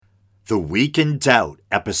The Week in Doubt,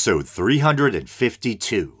 episode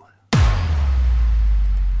 352.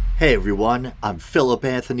 Hey everyone, I'm Philip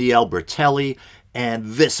Anthony Albertelli, and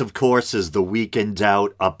this, of course, is The Week in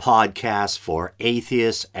Doubt, a podcast for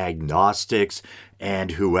atheists, agnostics,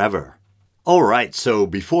 and whoever. Alright, so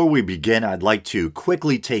before we begin, I'd like to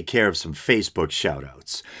quickly take care of some Facebook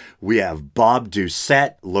shoutouts. We have Bob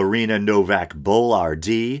Doucette, Lorena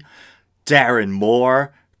Novak-Bollardi, Darren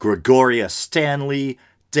Moore, Gregoria Stanley,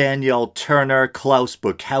 Danielle Turner, Klaus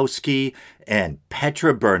Bukowski, and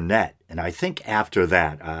Petra Burnett. And I think after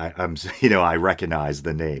that, I recognize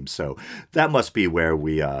the name. So that must be where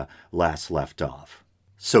we last left off.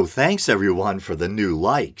 So thanks everyone for the new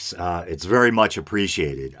likes. It's very much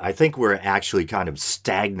appreciated. I think we're actually kind of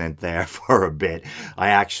stagnant there for a bit.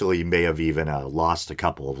 I actually may have even lost a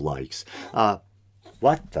couple of likes.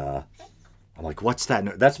 What the? I'm like, what's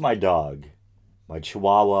that? That's my dog. My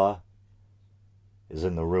Chihuahua is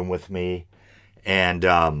in the room with me. And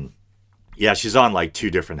she's on like 2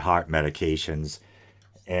 different heart medications.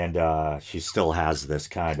 And she still has this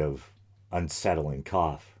kind of unsettling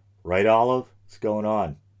cough. Right, Olive? What's going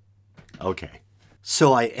on? Okay.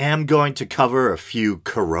 So I am going to cover a few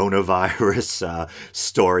coronavirus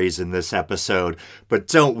stories in this episode. But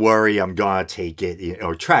don't worry, I'm going to take it,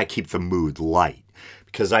 try to keep the mood light.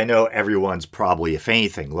 Because I know everyone's probably, if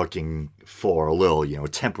anything, looking for a little,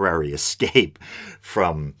 temporary escape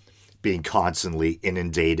from being constantly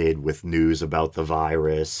inundated with news about the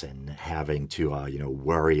virus and having to,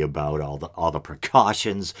 worry about all the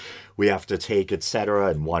precautions we have to take, etc.,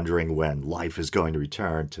 and wondering when life is going to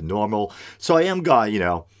return to normal. So I am going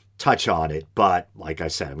to, touch on it, but like I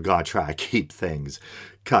said, I'm going to try to keep things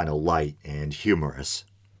kind of light and humorous.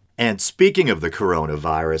 And speaking of the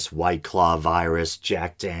coronavirus, White Claw virus,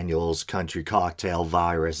 Jack Daniels country cocktail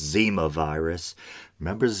virus, Zima virus.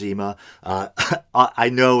 Remember Zima? I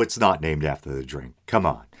know it's not named after the drink. Come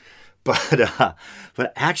on.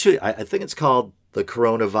 But actually, I think it's called the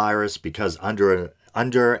coronavirus because under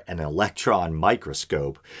an electron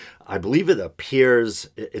microscope, I believe it appears,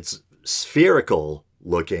 it's spherical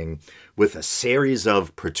looking with a series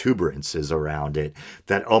of protuberances around it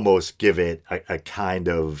that almost give it a kind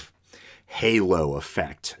of halo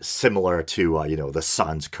effect, similar to, the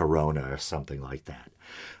sun's corona or something like that.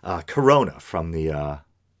 Corona from the,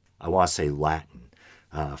 I want to say Latin,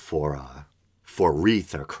 for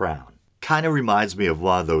wreath or crown. Kind of reminds me of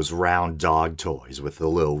one of those round dog toys with the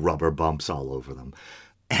little rubber bumps all over them.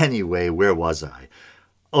 Anyway, where was I?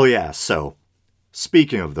 Oh yeah, so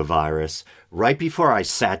speaking of the virus, right before I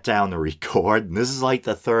sat down to record, and this is like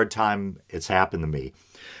the 3rd time it's happened to me,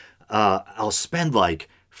 I'll spend like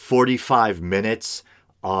 45 minutes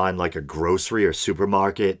on like a grocery or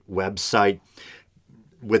supermarket website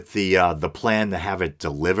with the plan to have it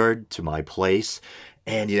delivered to my place.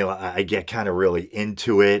 And, I get kind of really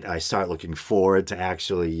into it. I start looking forward to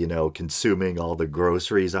actually, consuming all the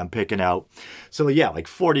groceries I'm picking out. So, yeah, like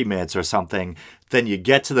 40 minutes or something. Then you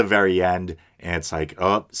get to the very end and it's like,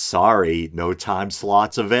 oh, sorry, no time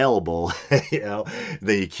slots available. Then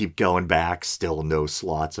you keep going back, still no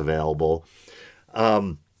slots available.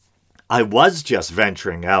 I was just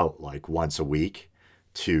venturing out like once a week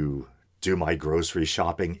to do my grocery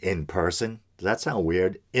shopping in person. Does that sound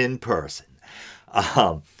weird? In person.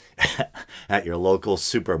 At your local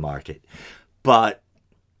supermarket. But,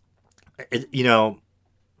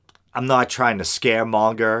 I'm not trying to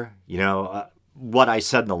scaremonger. What I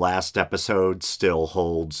said in the last episode still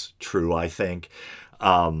holds true, I think.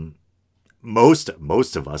 Most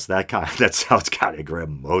of us, that sounds kind of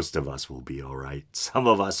grim. Most of us will be all right. Some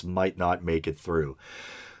of us might not make it through.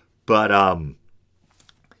 But,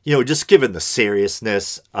 just given the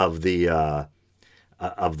seriousness of the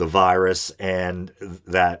virus and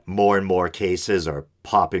that more and more cases are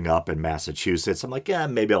popping up in Massachusetts, I'm like,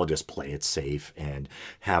 maybe I'll just play it safe and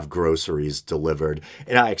have groceries delivered.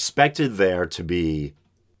 And I expected there to be,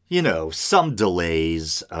 some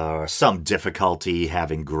delays or some difficulty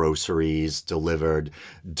having groceries delivered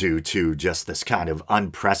due to just this kind of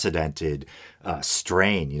unprecedented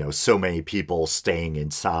strain. So many people staying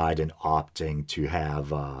inside and opting to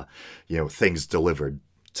have, things delivered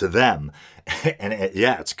to them. And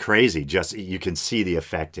it's crazy. Just you can see the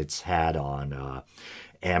effect it's had on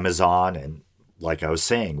Amazon. And like I was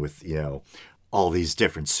saying with, all these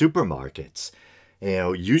different supermarkets,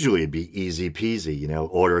 usually it'd be easy peasy,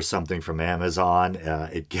 order something from Amazon.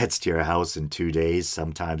 It gets to your house in 2 days,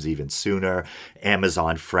 sometimes even sooner.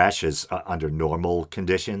 Amazon Fresh is under normal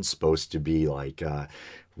conditions supposed to be like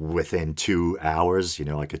within 2 hours,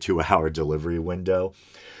 like a 2-hour delivery window.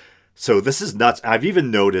 So this is nuts. I've even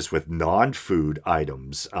noticed with non-food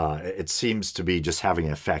items, it seems to be just having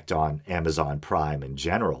an effect on Amazon Prime in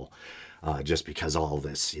general, just because all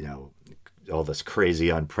this, all this crazy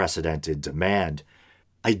unprecedented demand.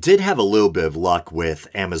 I did have a little bit of luck with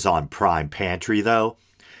Amazon Prime Pantry though.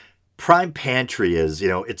 Prime Pantry is,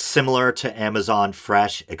 it's similar to Amazon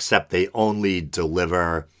Fresh, except they only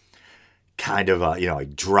deliver kind of,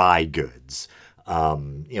 like dry goods.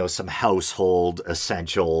 Some household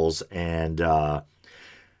essentials and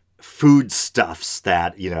foodstuffs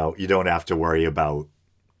that, you don't have to worry about,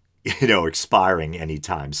 expiring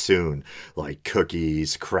anytime soon, like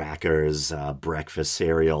cookies, crackers, breakfast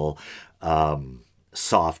cereal,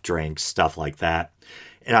 soft drinks, stuff like that.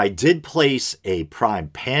 And I did place a Prime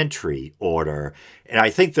Pantry order, and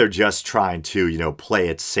I think they're just trying to, play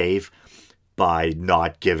it safe by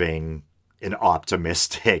not giving an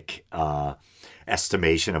optimistic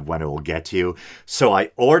estimation of when it will get to you. So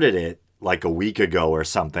I ordered it like a week ago or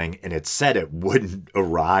something, and it said it wouldn't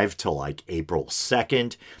arrive till like April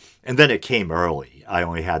 2nd. And then it came early. I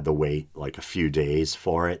only had to wait like a few days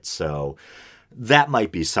for it. So that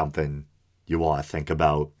might be something you want to think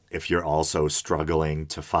about if you're also struggling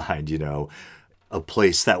to find, a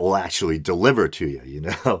place that will actually deliver to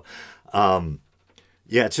you,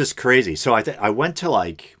 Yeah, it's just crazy. So I went to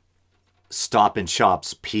like Stop and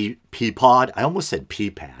Shop's Peapod. I almost said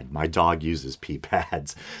Peapad. My dog uses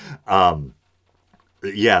Peapads. The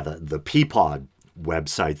Peapod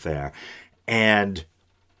website there. And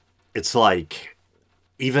it's like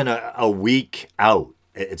even a week out,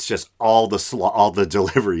 it's just all the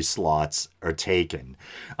delivery slots are taken.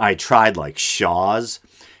 I tried like Shaw's,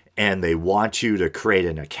 and they want you to create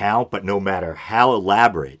an account, but no matter how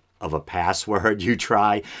elaborate of a password you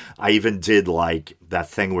try, I even did like that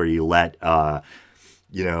thing where you let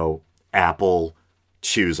Apple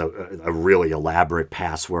choose a really elaborate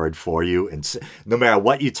password for you, and no matter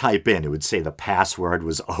what you type in, it would say the password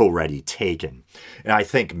was already taken. And I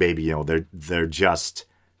think maybe they're just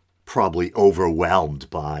probably overwhelmed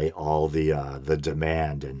by all the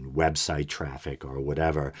demand and website traffic or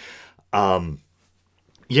whatever.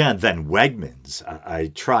 And then Wegmans. I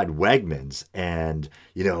tried Wegmans and,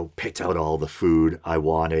 picked out all the food I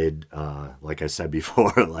wanted. Like I said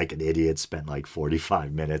before, like an idiot, spent like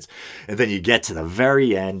 45 minutes. And then you get to the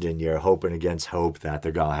very end and you're hoping against hope that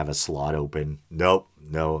they're going to have a slot open. Nope,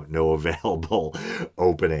 no available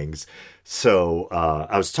openings. So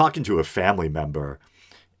I was talking to a family member,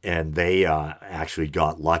 and they actually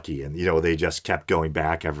got lucky. And, they just kept going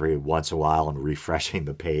back every once in a while and refreshing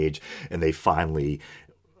the page. And they finally,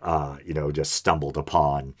 just stumbled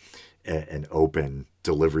upon an open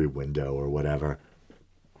delivery window or whatever.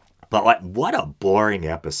 But what a boring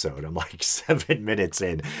episode. I'm like 7 minutes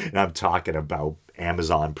in, and I'm talking about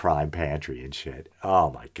Amazon Prime Pantry and shit. Oh,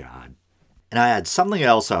 my God. And I had something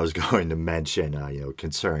else I was going to mention,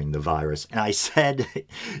 concerning the virus. And I said,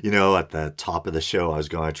 at the top of the show, I was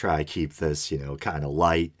going to try to keep this, kind of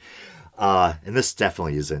light. And this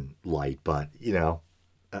definitely isn't light, but,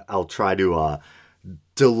 I'll try to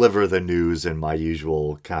deliver the news in my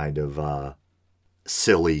usual kind of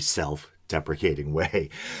silly, self-deprecating way.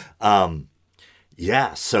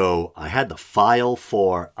 So I had to file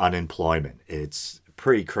for unemployment. It's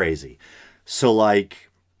pretty crazy. So, like,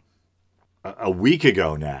 a week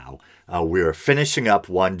ago now, we were finishing up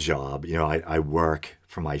one job. I work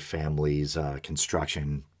for my family's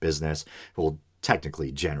construction business. Well,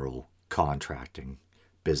 technically general contracting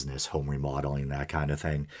business, home remodeling, that kind of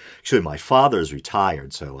thing. Actually, my father's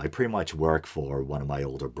retired, so I pretty much work for one of my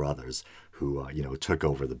older brothers who, took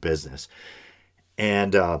over the business.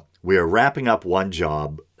 And we were wrapping up one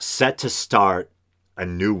job, set to start a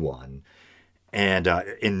new one, and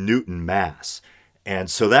in Newton, Mass. And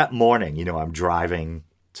so that morning, I'm driving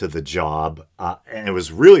to the job, and it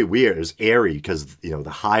was really weird. It was airy because, the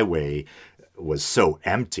highway was so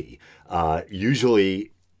empty.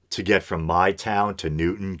 Usually to get from my town to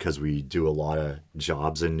Newton, because we do a lot of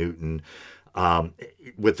jobs in Newton,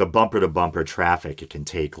 with the bumper-to-bumper traffic, it can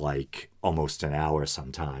take like almost an hour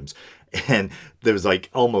sometimes. And there's like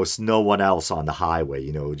almost no one else on the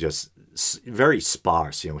highway, just very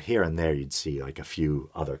sparse. Here and there you'd see like a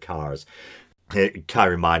few other cars. It kind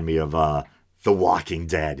of reminded me of The Walking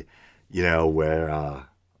Dead, where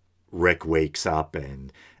Rick wakes up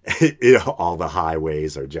and all the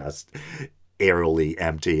highways are just eerily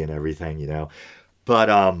empty and everything,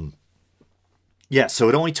 But so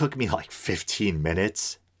it only took me like 15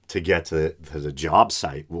 minutes to get to the job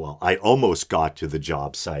site. Well, I almost got to the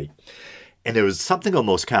job site, and there was something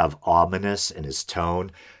almost kind of ominous in his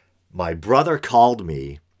tone. My brother called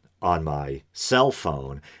me on my cell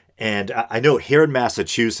phone, And I know here in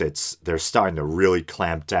Massachusetts, they're starting to really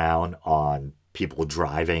clamp down on people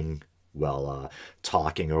driving while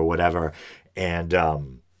talking or whatever. And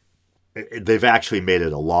they've actually made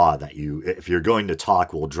it a law that if you're going to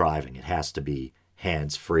talk while driving, it has to be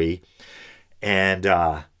hands free. And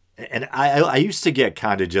I used to get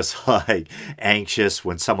kind of just like anxious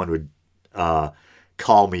when someone would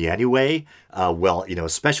call me anyway.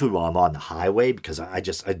 Especially while I'm on the highway, because I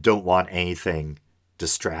don't want anything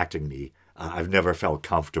distracting me. I've never felt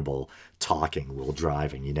comfortable talking while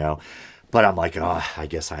driving, But I'm like, oh, I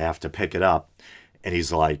guess I have to pick it up. And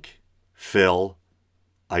he's like, Phil,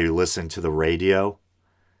 are you listening to the radio?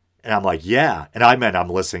 And I'm like, yeah. And I meant I'm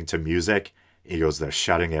listening to music. He goes, they're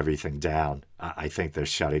shutting everything down. I think they're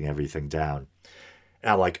shutting everything down.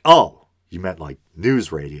 And I'm like, oh, you meant like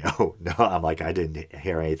news radio? No, I'm like, I didn't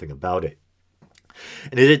hear anything about it.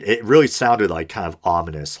 And it really sounded like kind of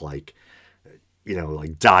ominous, like,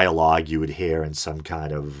 like dialogue you would hear in some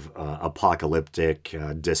kind of apocalyptic,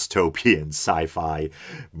 dystopian sci-fi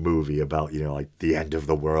movie about, like the end of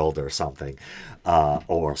the world or something,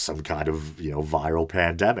 or some kind of, viral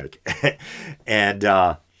pandemic. And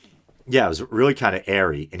it was really kind of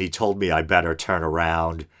airy. And he told me I better turn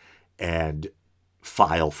around and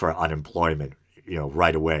file for unemployment,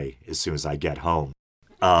 right away as soon as I get home.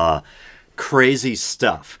 Crazy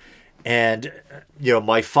stuff. And,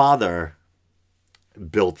 my father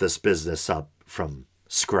built this business up from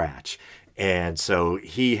scratch. And so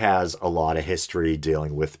he has a lot of history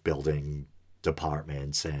dealing with building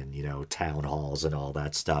departments and, town halls and all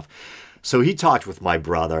that stuff. So he talked with my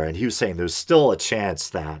brother and he was saying there's still a chance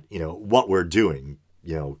that, what we're doing,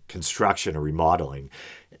 construction or remodeling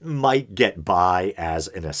might get by as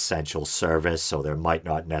an essential service. So there might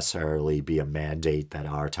not necessarily be a mandate that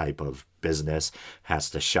our type of business has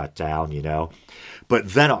to shut down,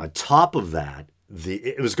 But then on top of that,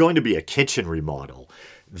 it was going to be a kitchen remodel.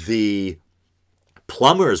 The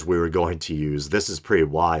plumbers we were going to use, this is pretty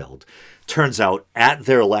wild, turns out at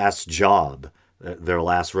their last job, their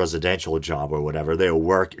last residential job or whatever, they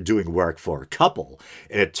were doing work for a couple.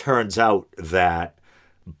 And it turns out that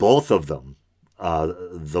both of them,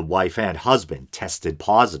 the wife and husband, tested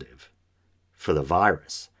positive for the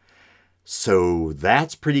virus. So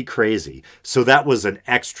that's pretty crazy. So that was an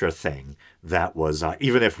extra thing that was,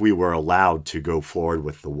 even if we were allowed to go forward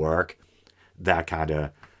with the work, that kind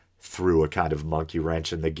of threw a kind of monkey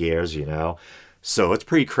wrench in the gears, So it's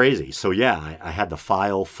pretty crazy. So yeah, I had to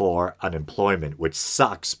file for unemployment, which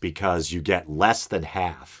sucks because you get less than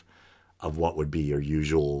half of what would be your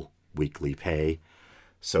usual weekly pay.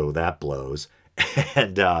 So that blows.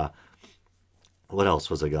 And what else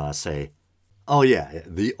was I going to say? Oh, yeah.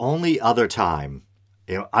 The only other time,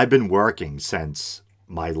 I've been working since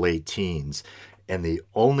my late teens, and the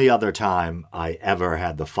only other time I ever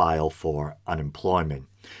had to file for unemployment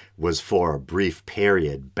was for a brief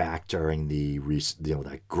period back during the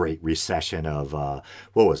that great recession of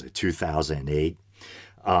 2008.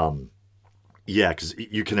 Yeah, because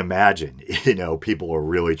you can imagine, people are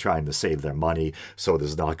really trying to save their money, so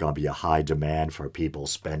there's not going to be a high demand for people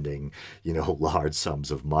spending, large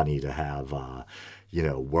sums of money to have,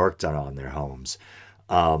 work done on their homes.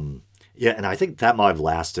 Yeah, and I think that might have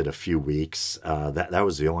lasted a few weeks. That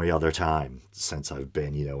was the only other time since I've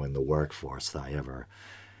been, in the workforce that I ever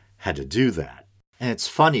had to do that. And it's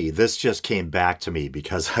funny, this just came back to me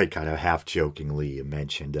because I kind of half-jokingly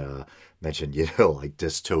mentioned, like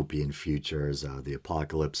dystopian futures, the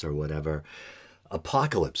apocalypse or whatever.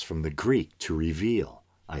 Apocalypse from the Greek, to reveal,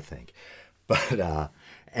 I think. But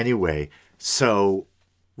anyway, so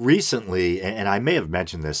recently, and I may have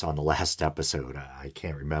mentioned this on the last episode, I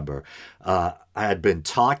can't remember, I had been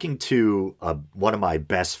talking to one of my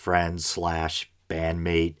best friends /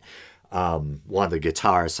 bandmate, one of the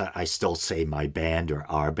guitarists. I still say my band or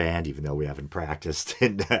our band, even though we haven't practiced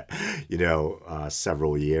in,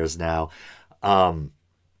 several years now. And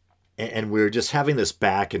we were just having this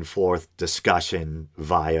back and forth discussion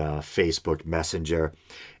via Facebook Messenger.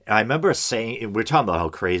 And I remember saying, we're talking about how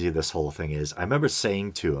crazy this whole thing is. I remember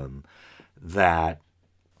saying to him that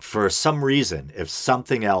for some reason, if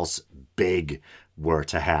something else big were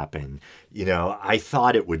to happen, I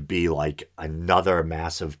thought it would be like another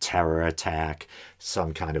massive terror attack,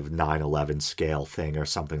 some kind of 9/11 scale thing or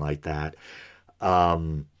something like that.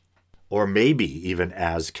 Or maybe even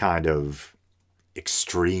as kind of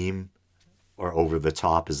extreme or over the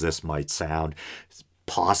top as this might sound,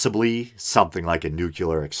 possibly something like a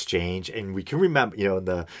nuclear exchange. And we can remember, in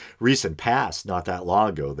the recent past, not that long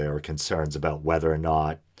ago, there were concerns about whether or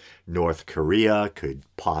not North Korea could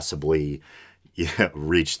possibly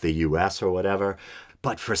reach the U.S. or whatever.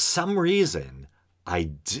 But for some reason,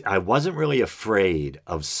 I wasn't really afraid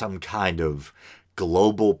of some kind of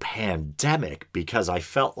global pandemic because I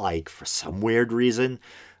felt like for some weird reason,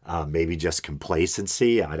 maybe just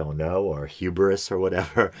complacency, I don't know, or hubris or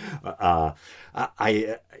whatever,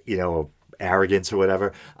 arrogance or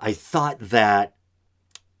whatever. I thought that,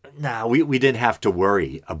 we didn't have to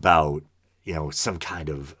worry about, some kind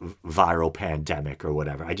of viral pandemic or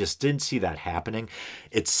whatever. I just didn't see that happening.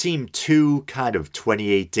 It seemed too kind of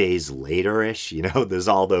 28 days later-ish. There's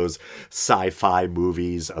all those sci-fi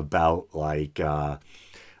movies about like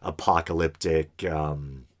apocalyptic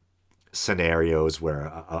scenarios where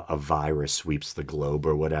a virus sweeps the globe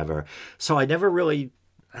or whatever. So I never really,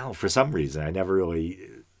 for some reason, I never really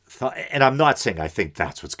thought, and I'm not saying I think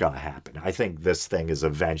that's what's going to happen. I think this thing is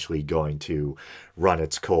eventually going to run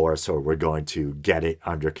its course, or we're going to get it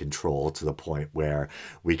under control to the point where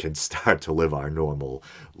we can start to live our normal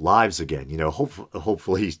lives again,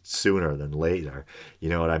 hopefully sooner than later. You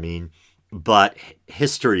know what I mean? But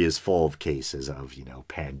history is full of cases of,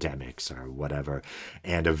 pandemics or whatever.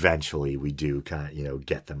 And eventually we do kind of,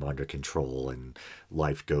 get them under control and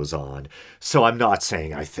life goes on. So I'm not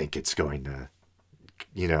saying I think it's going to,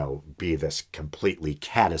 be this completely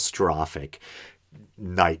catastrophic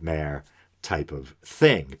nightmare type of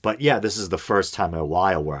thing. But yeah, this is the first time in a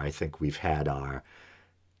while where I think we've had our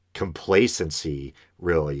complacency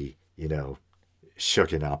really,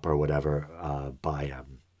 shooken up or whatever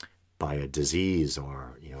by a disease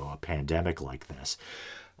or, a pandemic like this.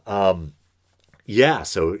 So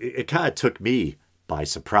it kind of took me by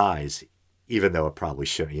surprise, even though it probably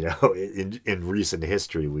shouldn't. In recent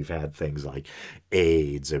history, we've had things like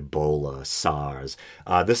AIDS, Ebola, SARS.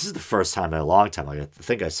 This is the first time in a long time. Like I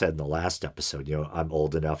think I said in the last episode, I'm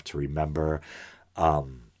old enough to remember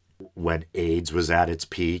when AIDS was at its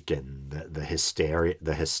peak and the hysteria,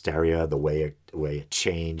 the way it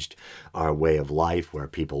changed our way of life, where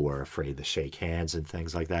people were afraid to shake hands and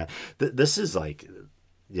things like that. This is like,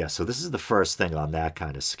 so this is the first thing on that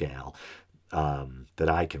kind of scale that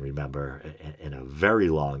I can remember in a very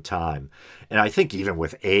long time. And I think even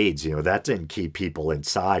with AIDS, that didn't keep people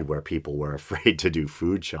inside where people were afraid to do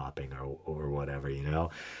food shopping or whatever,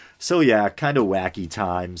 So yeah, kind of wacky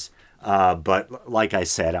times. But like I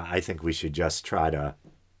said, I think we should just try to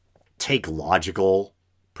take logical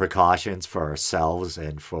precautions for ourselves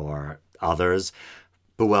and for others.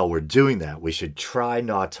 But while we're doing that, we should try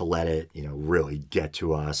not to let it, really get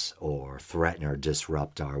to us or threaten or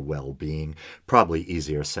disrupt our well-being. Probably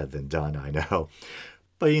easier said than done, I know.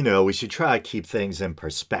 But, we should try to keep things in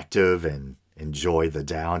perspective and enjoy the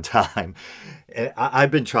downtime. And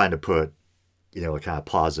I've been trying to put, a kind of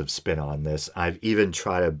positive spin on this. I've even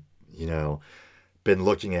tried to, been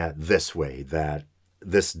looking at this way, that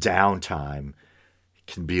this downtime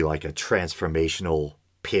can be like a transformational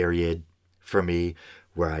period for me,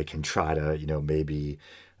 where I can try to, maybe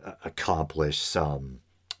accomplish some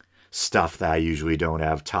stuff that I usually don't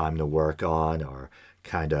have time to work on, or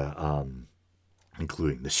kind of,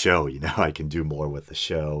 including the show, I can do more with the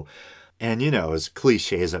show. And, as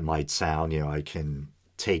cliche as it might sound, I can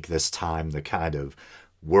take this time to kind of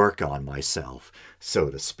work on myself, so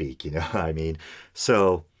to speak, what I mean?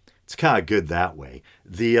 So it's kind of good that way.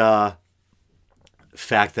 The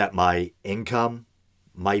fact that my income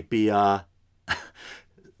might be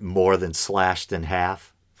more than slashed in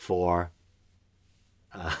half for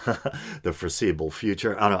the foreseeable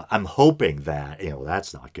future. I don't know. I'm hoping that,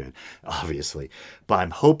 that's not good, obviously. But I'm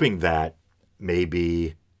hoping that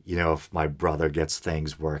maybe, if my brother gets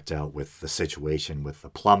things worked out with the situation with the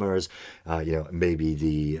plumbers, maybe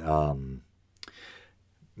the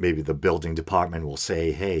building department will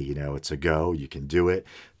say, hey, it's a go, you can do it.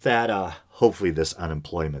 That hopefully this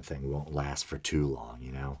unemployment thing won't last for too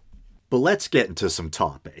long, But let's get into some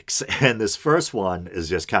topics. And this first one is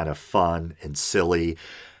just kind of fun and silly.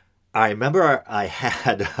 I remember I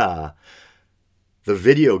had the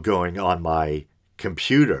video going on my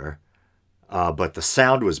computer, but the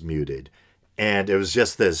sound was muted. And it was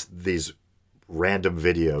just these random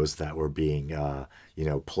videos that were being,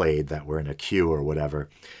 played, that were in a queue or whatever.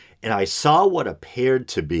 And I saw what appeared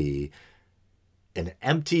to be an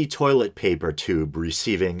empty toilet paper tube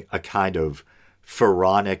receiving a kind of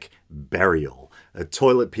pharaonic burial, a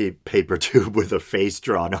toilet paper tube with a face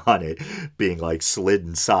drawn on it being like slid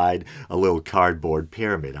inside a little cardboard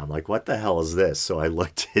pyramid. I'm like, what the hell is this? So I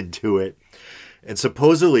looked into it, and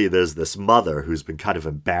supposedly there's this mother who's been kind of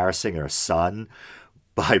embarrassing her son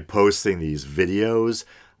by posting these videos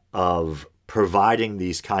of providing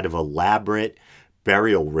these kind of elaborate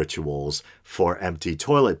burial rituals for empty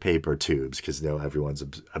toilet paper tubes, because everyone's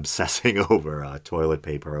obsessing over toilet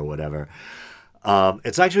paper or whatever.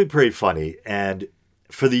 It's actually pretty funny, and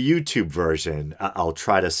for the YouTube version, I'll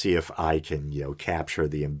try to see if I can, capture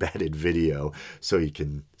the embedded video so you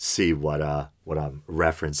can see what I'm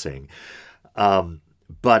referencing.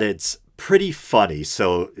 But it's pretty funny.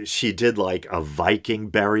 So she did like a Viking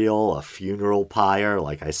burial, a funeral pyre,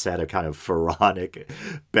 like I said, a kind of pharaonic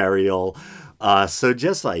burial. So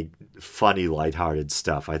just like funny, lighthearted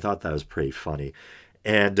stuff. I thought that was pretty funny.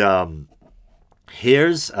 And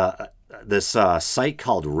here's this site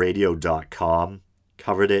called radio.com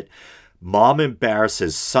covered it. Mom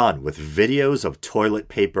embarrasses son with videos of toilet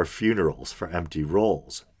paper funerals for empty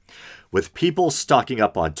rolls. With people stocking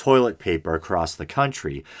up on toilet paper across the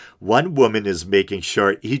country, one woman is making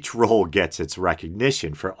sure each roll gets its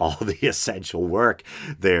recognition for all the essential work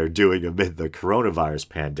they're doing amid the coronavirus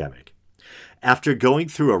pandemic. After going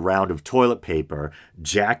through a round of toilet paper,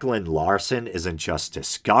 Jacqueline Larson isn't just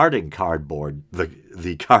discarding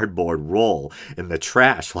the cardboard roll in the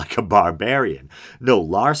trash like a barbarian. No,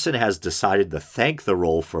 Larson has decided to thank the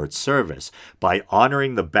roll for its service by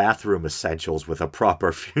honoring the bathroom essentials with a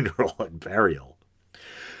proper funeral and burial.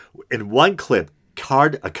 In one clip,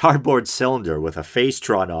 a cardboard cylinder with a face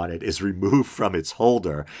drawn on it is removed from its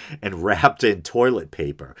holder and wrapped in toilet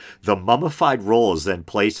paper. The mummified roll is then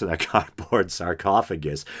placed in a cardboard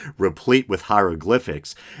sarcophagus replete with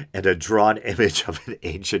hieroglyphics and a drawn image of an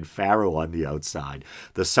ancient pharaoh on the outside.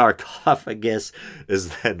 The sarcophagus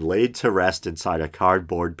is then laid to rest inside a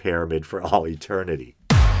cardboard pyramid for all eternity.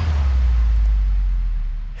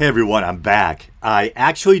 Hey everyone, I'm back. I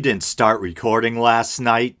actually didn't start recording last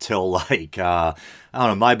night till I don't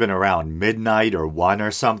know, it might have been around midnight or 1 or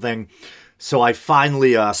something. So I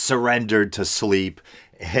finally surrendered to sleep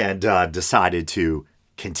and decided to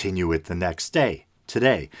continue it the next day,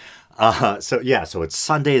 today. So it's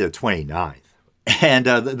Sunday the 29th. And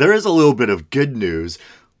there is a little bit of good news.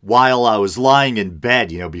 While I was lying in bed,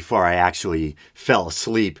 before I actually fell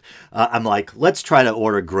asleep, I'm like, let's try to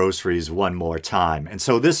order groceries one more time. And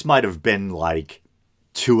so this might have been like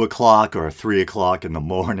 2 o'clock or 3 o'clock in the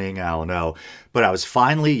morning. I don't know. But I was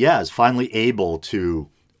finally able to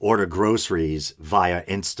order groceries via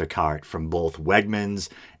Instacart from both Wegmans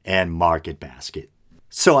and Market Basket.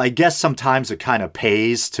 So I guess sometimes it kind of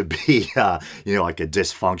pays to be, like a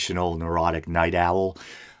dysfunctional, neurotic night owl.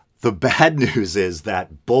 The bad news is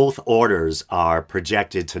that both orders are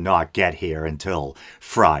projected to not get here until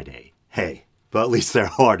Friday. Hey, but at least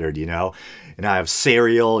they're ordered, And I have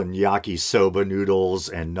cereal and yakisoba noodles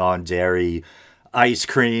and non-dairy ice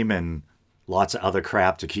cream and lots of other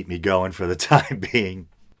crap to keep me going for the time being.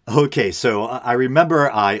 Okay, so I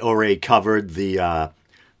remember I already covered the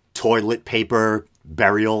toilet paper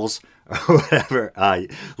burials or whatever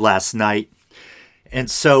last night. And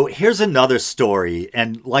so here's another story.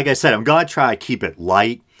 And like I said, I'm going to try to keep it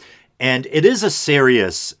light. And it is a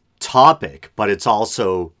serious topic, but it's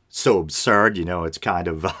also so absurd. It's kind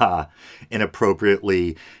of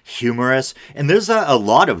inappropriately humorous. And there's a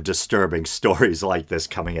lot of disturbing stories like this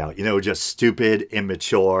coming out. Just stupid,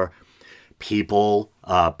 immature people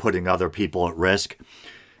putting other people at risk.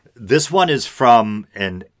 This one is from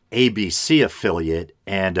an ABC affiliate,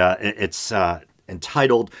 and it's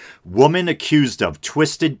entitled Woman Accused of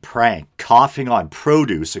Twisted Prank Coughing on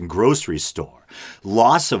Produce in Grocery Store.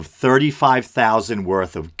 Loss of $35,000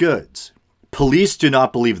 worth of goods. Police do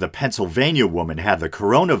not believe the Pennsylvania woman had the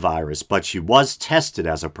coronavirus, but she was tested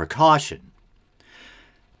as a precaution.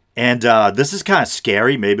 And this is kind of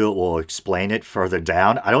scary. Maybe it will explain it further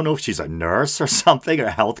down. I don't know if she's a nurse or something or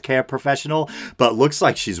a healthcare professional, but it looks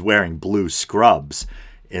like she's wearing blue scrubs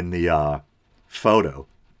in the photo.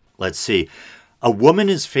 Let's see. A woman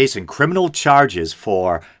is facing criminal charges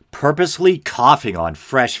for purposely coughing on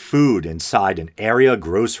fresh food inside an area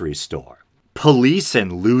grocery store. Police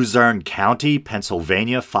in Luzerne County,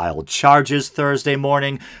 Pennsylvania, filed charges Thursday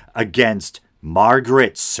morning against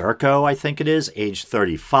Margaret Serco, I think it is, age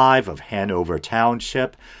 35, of Hanover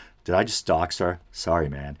Township. Did I just dox her? Sorry,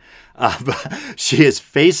 man. She is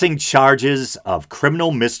facing charges of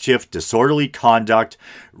criminal mischief, disorderly conduct,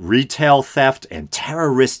 retail theft, and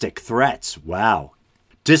terroristic threats. Wow.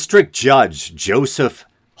 District Judge Joseph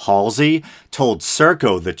Halsey told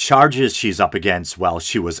Serco the charges she's up against while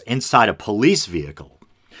she was inside a police vehicle.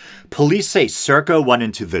 Police say Serco went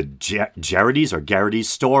into the Garrity's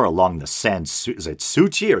store along the is it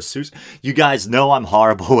Suchi or Suchi? You guys know I'm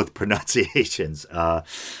horrible with pronunciations.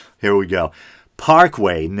 Here we go.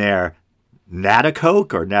 Parkway near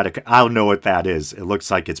Natticoke or Natticoke. I don't know what that is. It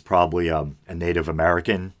looks like it's probably a Native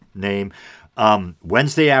American name.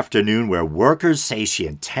 Wednesday afternoon, where workers say she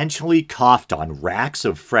intentionally coughed on racks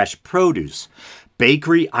of fresh produce,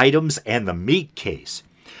 bakery items, and the meat case.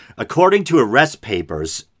 According to arrest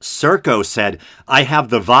papers, Serco said, "I have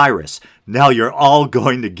the virus. Now you're all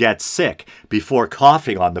going to get sick," before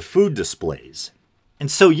coughing on the food displays. And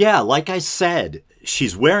so, yeah, like I said,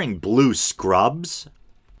 she's wearing blue scrubs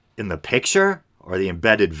in the picture or the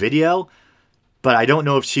embedded video, but I don't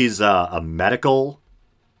know if she's a medical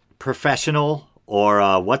professional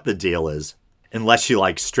or what the deal is. Unless she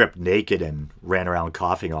like stripped naked and ran around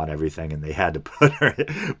coughing on everything and they had to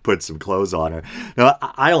put some clothes on her. No,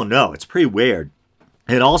 I don't know. It's pretty weird.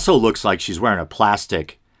 It also looks like she's wearing a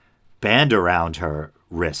plastic band around her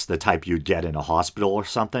wrist, the type you'd get in a hospital or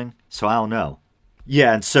something. So I don't know.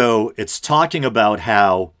 Yeah, and so it's talking about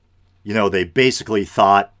how, they basically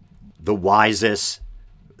thought the wisest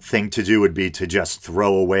thing to do would be to just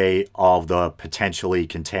throw away all the potentially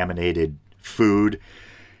contaminated food.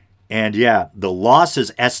 And yeah, the loss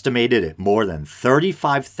is estimated at more than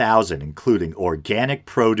 $35,000, including organic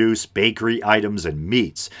produce, bakery items, and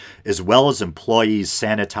meats, as well as employees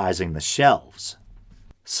sanitizing the shelves.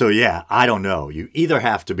 So yeah, I don't know. You either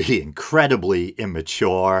have to be incredibly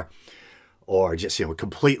immature or just,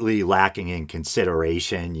 completely lacking in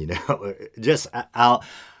consideration, just, I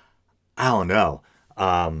don't know.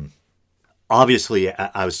 Obviously,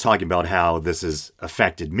 I was talking about how this has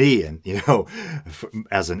affected me. And,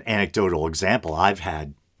 as an anecdotal example, I've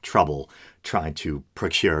had trouble trying to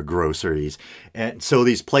procure groceries. And so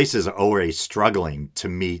these places are already struggling to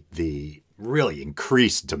meet the really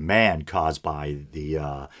increased demand caused by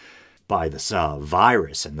this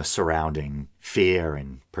virus and the surrounding fear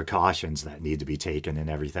and precautions that need to be taken and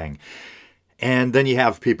everything. And then you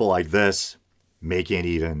have people like this making it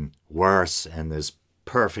even worse, and there's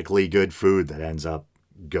perfectly good food that ends up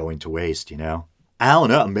going to waste, I don't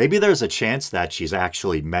know. Maybe there's a chance that she's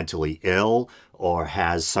actually mentally ill or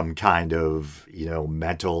has some kind of,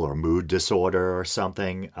 mental or mood disorder or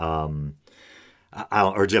something.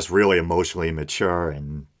 Or just really emotionally mature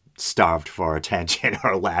and starved for attention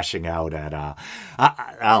or lashing out at,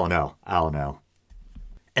 I don't know.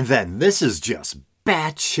 And then this is just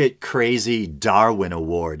batshit crazy Darwin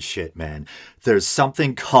Award shit, man. There's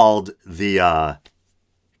something called the,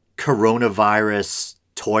 coronavirus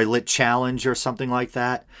toilet challenge or something like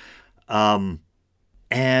that. And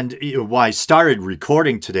when I started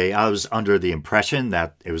recording today, I was under the impression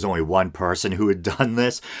that it was only one person who had done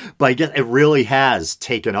this, but I guess it really has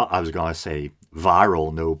taken up. I was going to say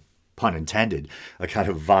viral, no pun intended, a kind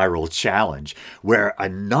of viral challenge where a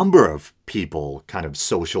number of people, kind of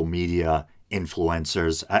social media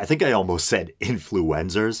influencers, I think I almost said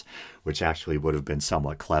influencers, which actually would have been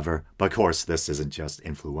somewhat clever. But of course, this isn't just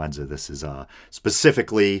influenza. This is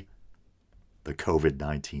specifically the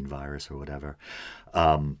COVID-19 virus or whatever.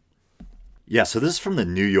 So this is from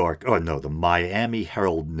the Miami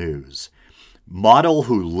Herald News. Model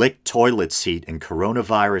who licked toilet seat in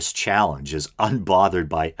coronavirus challenge is unbothered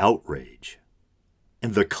by outrage.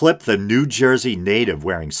 In the clip, the New Jersey native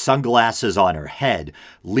wearing sunglasses on her head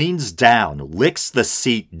leans down, licks the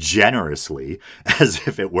seat generously, as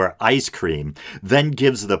if it were ice cream, then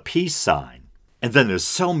gives the peace sign. And then there's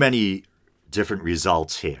so many different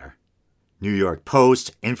results here. New York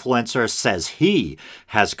Post influencer says he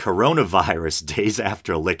has coronavirus days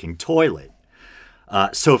after licking toilet.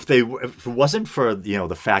 So if it wasn't for,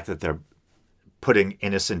 the fact that they're putting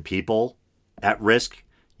innocent people at risk,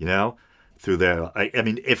 through their,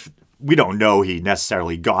 if we don't know he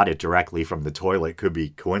necessarily got it directly from the toilet, could be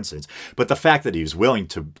coincidence. But the fact that he was willing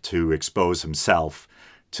to expose himself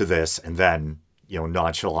to this and then,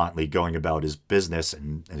 nonchalantly going about his business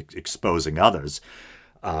and exposing others,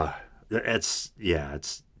 it's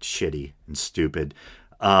shitty and stupid.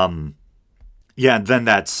 And then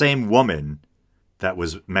that same woman that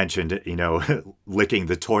was mentioned, licking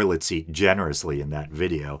the toilet seat generously in that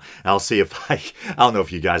video. I'll see if I don't know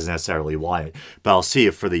if you guys necessarily want it, but I'll see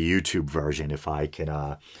if for the YouTube version, if I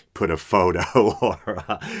can put a photo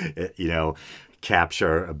or,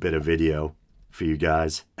 capture a bit of video for you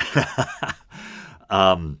guys.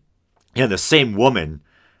 The same woman,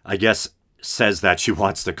 I guess, says that she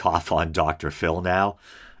wants to cough on Dr. Phil now.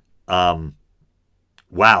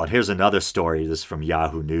 Wow, and here's another story. This is from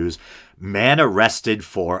Yahoo News. Man arrested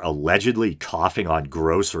for allegedly coughing on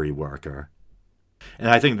grocery worker. And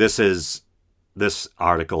I think this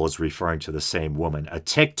article is referring to the same woman. A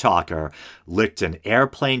TikToker licked an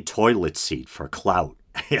airplane toilet seat for clout.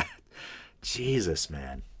 Jesus,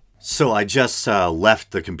 man. So I just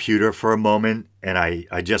left the computer for a moment, and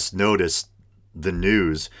I just noticed the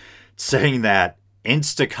news saying that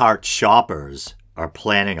Instacart shoppers are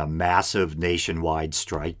planning a massive nationwide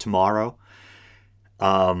strike tomorrow.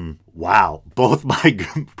 Wow, both my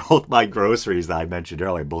both my groceries that I mentioned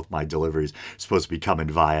earlier, both my deliveries are supposed to be coming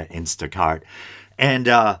via Instacart, and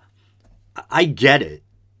I get it.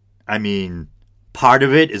 I mean, part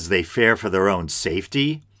of it is they fear for their own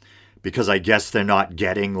safety because I guess they're not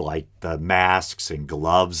getting like the masks and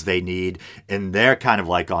gloves they need, and they're kind of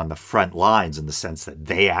like on the front lines in the sense that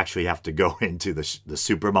they actually have to go into the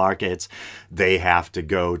supermarkets, they have to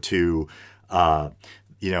go to,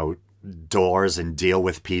 you know, doors and deal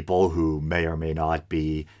with people who may or may not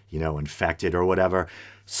be, infected or whatever.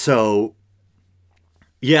 So,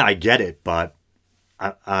 yeah, I get it, but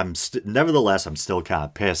nevertheless, I'm still kind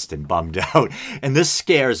of pissed and bummed out. And this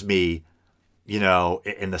scares me,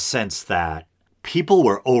 in the sense that people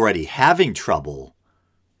were already having trouble,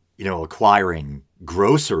 acquiring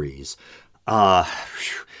groceries. Uh,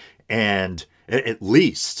 and at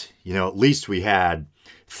least we had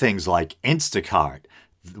things like Instacart,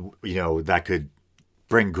 that could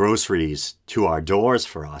bring groceries to our doors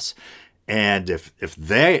for us. And if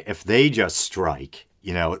they just strike,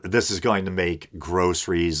 this is going to make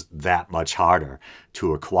groceries that much harder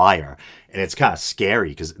to acquire. And it's kind of scary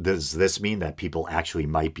because does this mean that people actually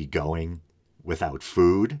might be going without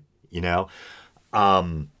food?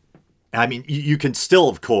 I mean, you can still,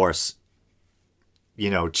 of course,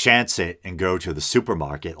 chance it and go to the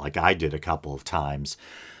supermarket like I did a couple of times.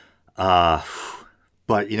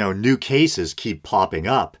 But new cases keep popping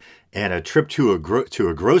up, and a trip to a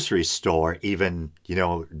grocery store, even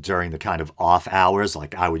during the kind of off hours,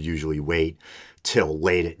 like I would usually wait till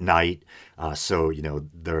late at night, so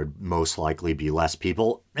there'd most likely be less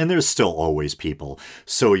people, and there's still always people.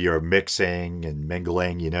 So you're mixing and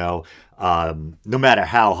mingling, no matter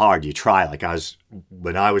how hard you try. Like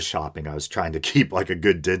when I was shopping, I was trying to keep like a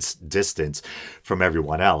good distance from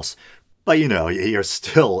everyone else. But you're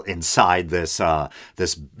still inside this. No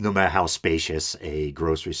matter how spacious a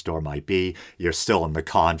grocery store might be, you're still in the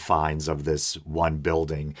confines of this one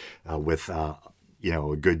building with a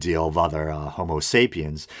good deal of other Homo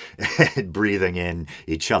sapiens breathing in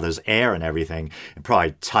each other's air and everything, and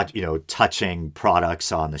probably touching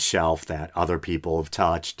products on the shelf that other people have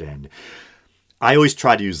touched. And I always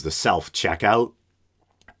try to use the self checkout,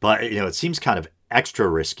 but it seems kind of extra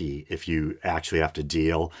risky if you actually have to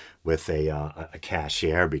deal with a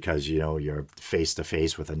cashier because you're face to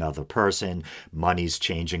face with another person, money's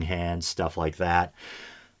changing hands, stuff like that.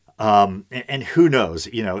 And who knows,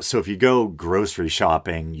 so if you go grocery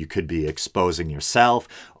shopping, you could be exposing yourself,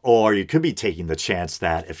 or you could be taking the chance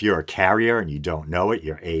that if you're a carrier and you don't know it,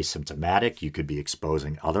 you're asymptomatic, you could be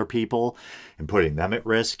exposing other people and putting them at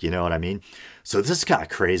risk. You know what I mean? So this is kind of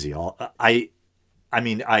crazy. I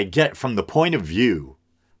mean, I get from the point of view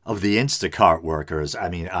of the Instacart workers, I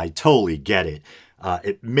mean, I totally get it.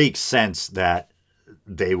 It makes sense that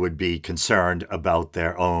they would be concerned about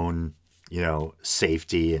their own,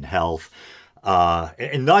 safety and health.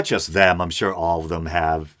 And not just them, I'm sure all of them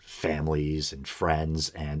have families and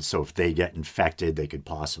friends. And so if they get infected, they could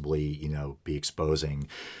possibly, be exposing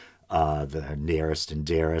the nearest and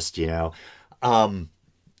dearest,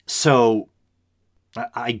 So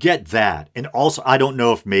I get that. And also, I don't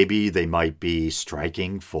know if maybe they might be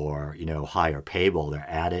striking for, higher pay while they're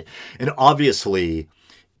at it. And obviously,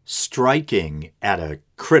 striking at a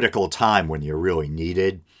critical time when you're really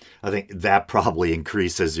needed, I think that probably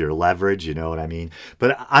increases your leverage, you know what I mean?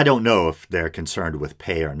 But I don't know if they're concerned with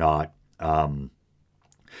pay or not.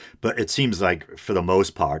 But it seems like, for the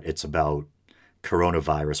most part, it's about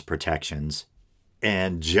coronavirus protections.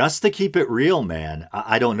 And just to keep it real, man,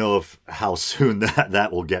 I don't know how soon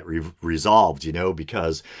that will get resolved,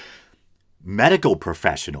 because medical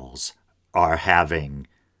professionals are having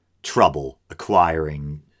trouble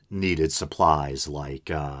acquiring needed supplies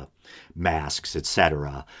like masks,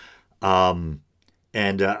 etc.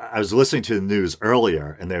 And I was listening to the news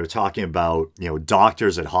earlier, and they were talking about,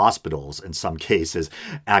 doctors at hospitals in some cases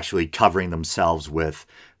actually covering themselves with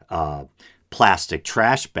plastic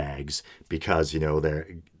trash bags because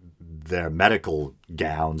their medical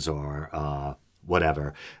gowns or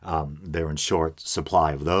whatever, they're in short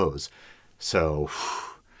supply of those. So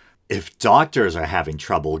if doctors are having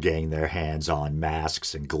trouble getting their hands on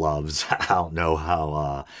masks and gloves, I don't know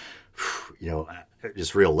how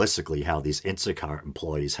just realistically how these Instacart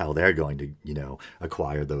employees, how they're going to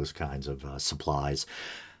acquire those kinds of supplies.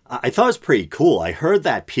 I thought it was pretty cool. I heard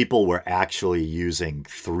that people were actually using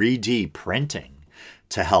 3D printing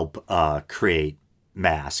to help create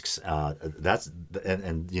masks.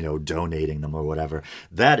 And donating them or whatever.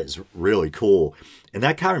 That is really cool. And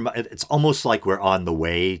that kind of it's almost like we're on the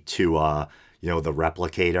way to the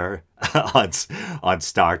replicator on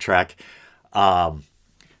Star Trek.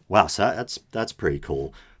 Wow, so that's pretty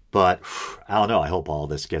cool. But I don't know. I hope all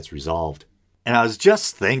this gets resolved. And I was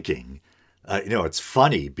just thinking, it's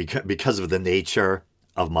funny because of the nature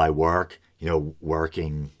of my work.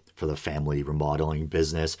 Working for the family remodeling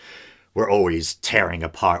business, we're always tearing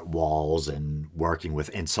apart walls and working with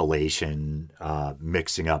insulation,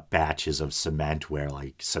 mixing up batches of cement where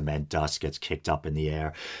like cement dust gets kicked up in the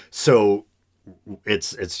air. So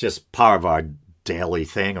it's just part of our daily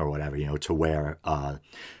thing or whatever, to wear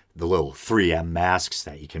the little 3M masks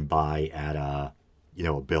that you can buy at a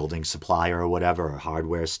building supplier or whatever, or a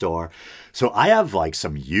hardware store. So I have like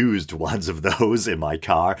some used ones of those in my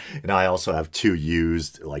car, and I also have 2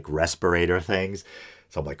 used like respirator things.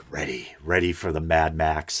 So I'm like ready for the Mad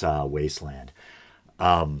Max wasteland.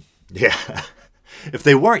 Yeah, if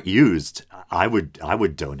they weren't used, I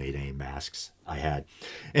would donate any masks I had.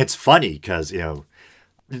 It's funny because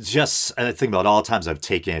it's just I think about all the times I've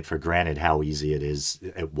taken it for granted how easy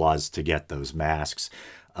it was to get those masks.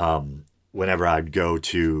 Whenever I'd go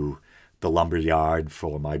to the lumber yard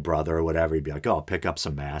for my brother or whatever, he'd be like, "Oh, I'll pick up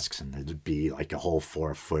some masks," and it'd be like a whole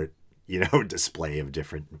 4-foot, display of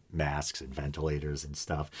different masks and ventilators and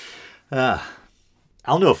stuff. I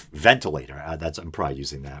don't know if ventilator. I'm probably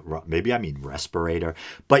using that. Maybe I mean respirator,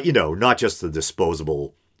 but not just the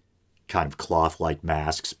disposable kind of cloth-like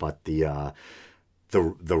masks, but the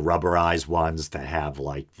rubberized ones that have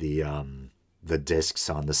like the discs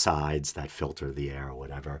on the sides that filter the air or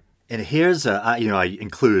whatever. And here's I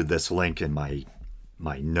included this link in my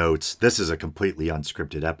notes. This is a completely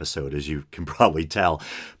unscripted episode, as you can probably tell,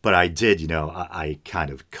 but I did, I kind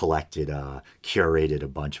of curated a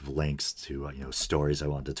bunch of links to, stories I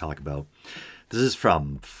wanted to talk about. This is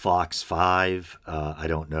from Fox 5. I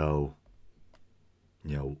don't know,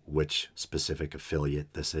 which specific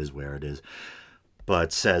affiliate this is, where it is, but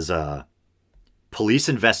it says, police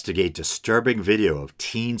investigate disturbing video of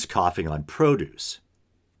teens coughing on produce.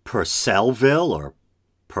 Purcellville,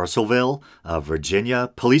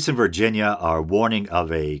 Virginia. Police in Virginia are warning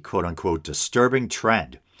of a quote-unquote disturbing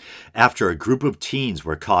trend after a group of teens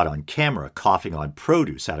were caught on camera coughing on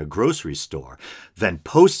produce at a grocery store, then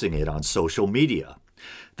posting it on social media.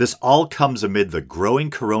 This all comes amid the growing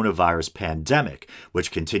coronavirus pandemic,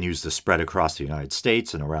 which continues to spread across the United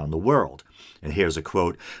States and around the world. And here's a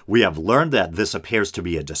quote: "We have learned that this appears to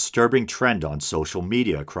be a disturbing trend on social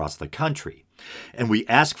media across the country, and we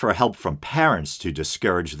ask for help from parents to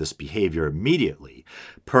discourage this behavior immediately,"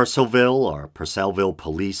 Purcellville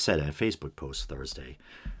police said in a Facebook post Thursday.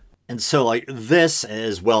 And so, like, this,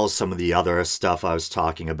 as well as some of the other stuff I was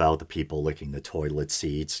talking about, the people licking the toilet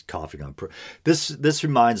seats, coughing on... This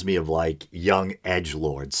reminds me of, like, young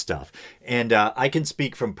edgelord stuff. And I can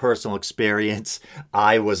speak from personal experience.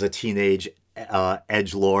 I was a teenage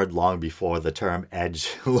edgelord long before the term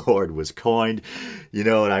edgelord was coined. You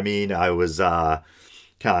know what I mean? I was kind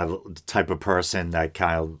of the type of person that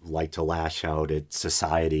kind of liked to lash out at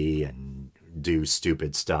society and do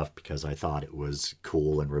stupid stuff because I thought it was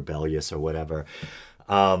cool and rebellious or whatever.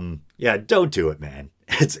 Yeah, don't do it, man.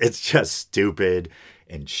 It's just stupid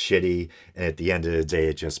and shitty, and at the end of the day,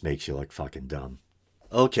 it just makes you look fucking dumb.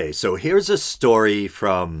 Okay, so here's a story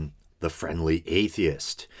from The Friendly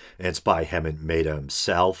Atheist, and it's by Hemant Mehta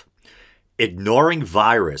himself. Ignoring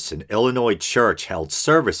virus in Illinois church held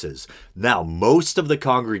services. Now most of the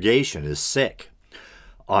congregation is sick.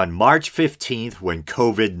 On March 15th, when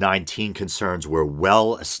COVID-19 concerns were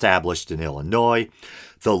well established in Illinois,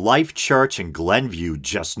 the Life Church in Glenview,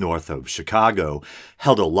 just north of Chicago,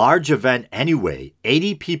 held a large event anyway.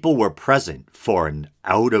 80 people were present for an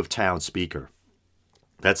out-of-town speaker.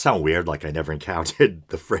 That sounds weird, like I never encountered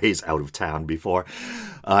the phrase out of town before.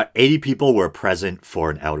 80 people were present for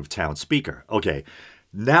an out-of-town speaker. Okay,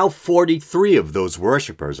 now 43 of those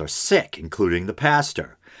worshipers are sick, including the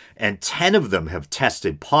pastor. And 10 of them have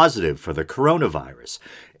tested positive for the coronavirus,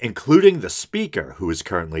 including the speaker, who is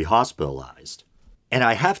currently hospitalized. And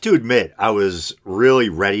I have to admit, I was really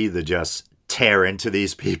ready to just tear into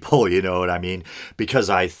these people, you know what I mean? Because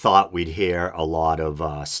I thought we'd hear a lot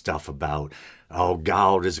of stuff about, oh,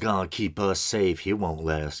 God is going to keep us safe. He won't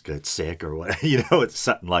let us get sick or what, it's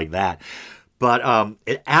something like that. But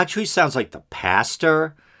it actually sounds like the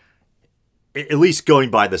pastor, at least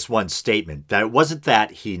going by this one statement, that it wasn't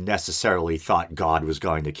that he necessarily thought God was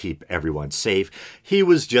going to keep everyone safe. He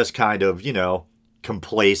was just kind of,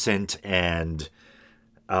 complacent and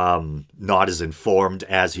not as informed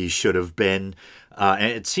as he should have been. And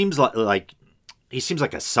it seems like he seems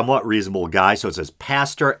like a somewhat reasonable guy. So it says,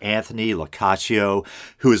 Pastor Anthony Locascio,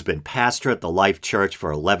 who has been pastor at the Life Church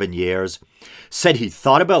for 11 years, said he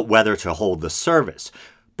thought about whether to hold the service,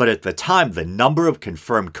 But at the time, the number of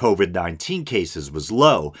confirmed COVID-19 cases was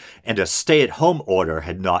low, and a stay-at-home order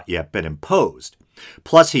had not yet been imposed.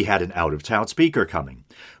 Plus, he had an out-of-town speaker coming.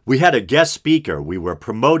 We had a guest speaker. We were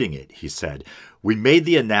promoting it, he said. We made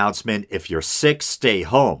the announcement, if you're sick, stay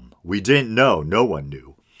home. We didn't know. No one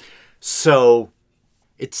knew. So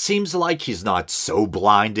it seems like he's not so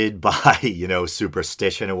blinded by,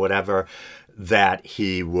 superstition or whatever, that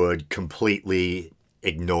he would completely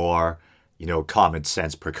ignore, common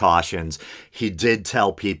sense precautions. He did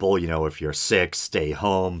tell people, if you're sick, stay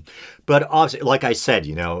home. But obviously, like I said,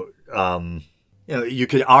 you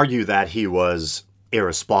could argue that he was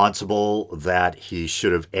irresponsible, that he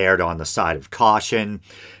should have erred on the side of caution,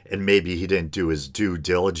 and maybe he didn't do his due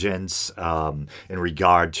diligence in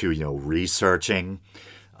regard to, researching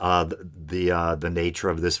the nature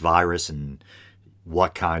of this virus and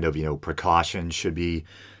what kind of, precautions should be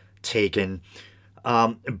taken.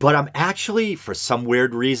 But I'm actually, for some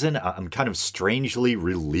weird reason, I'm kind of strangely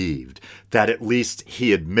relieved that at least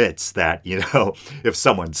he admits that, if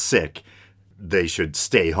someone's sick, they should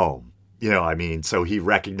stay home. So he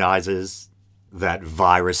recognizes that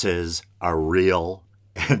viruses are real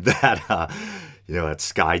and that, that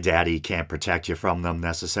Sky Daddy can't protect you from them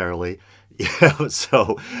necessarily.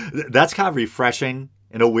 So that's kind of refreshing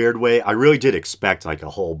in a weird way. I really did expect like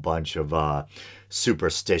a whole bunch of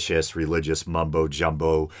superstitious religious mumbo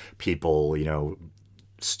jumbo people,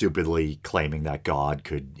 stupidly claiming that God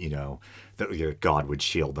could, that God would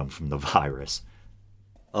shield them from the virus.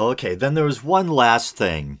 Okay, then there was one last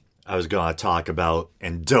thing I was going to talk about,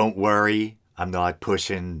 and don't worry, I'm not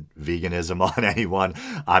pushing veganism on anyone.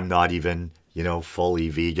 I'm not even, fully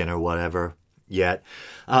vegan or whatever yet.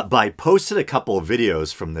 But I posted a couple of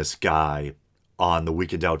videos from this guy on the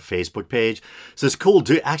Weekend Out Facebook page. So this cool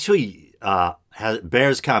dude actually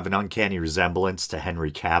bears kind of an uncanny resemblance to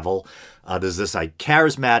Henry Cavill. There's this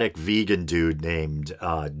charismatic vegan dude named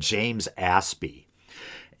James Aspey.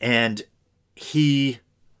 And he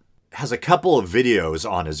has a couple of videos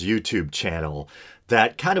on his YouTube channel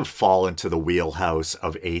that kind of fall into the wheelhouse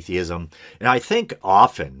of atheism. And I think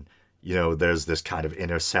often, there's this kind of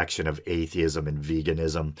intersection of atheism and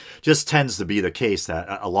veganism. Just tends to be the case that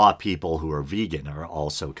a lot of people who are vegan are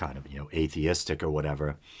also kind of, atheistic or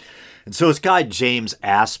whatever. And so this guy, James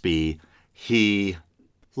Aspey, he,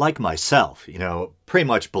 like myself, pretty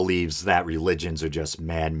much believes that religions are just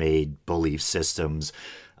man-made belief systems,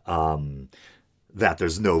 that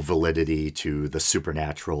there's no validity to the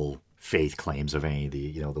supernatural faith claims of any of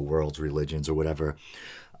the, the world's religions or whatever.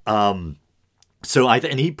 And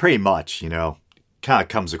he pretty much, kind of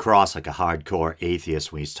comes across like a hardcore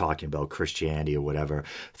atheist when he's talking about Christianity or whatever,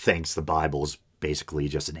 thinks the Bible's basically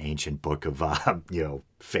just an ancient book of,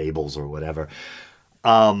 fables or whatever.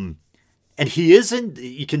 And he isn't,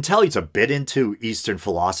 you can tell he's a bit into Eastern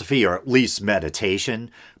philosophy or at least meditation,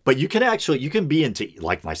 but you can be into,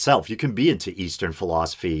 like myself, you can be into Eastern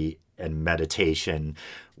philosophy and meditation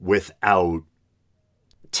without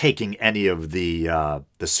taking any of the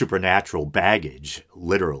supernatural baggage,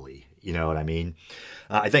 literally. You know what I mean?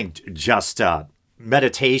 I think just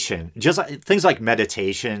meditation, just things like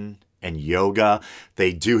meditation and yoga,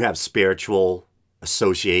 they do have spiritual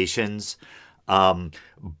associations,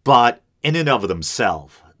 but in and of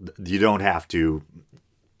themselves, you don't have to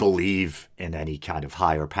believe in any kind of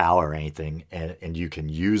higher power or anything, and you can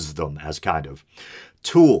use them as kind of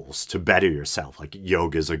tools to better yourself. Like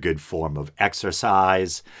yoga is a good form of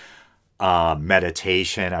exercise.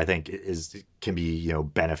 Meditation, I think, can be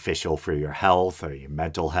beneficial for your health or your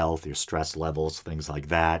mental health, your stress levels, things like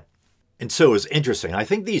that. And so it was interesting. I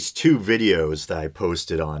think these two videos that I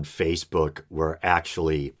posted on Facebook were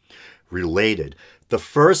actually related. The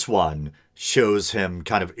first one shows him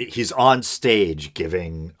he's on stage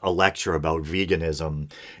giving a lecture about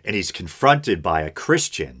veganism, and he's confronted by a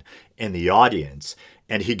Christian in the audience,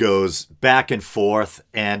 and he goes back and forth,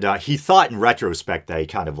 and he thought in retrospect that he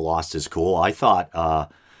kind of lost his cool. I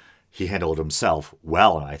thought he handled himself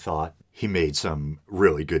well, and I thought he made some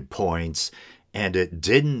really good points, and it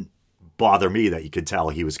didn't bother me that you could tell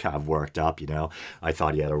he was kind of worked up, I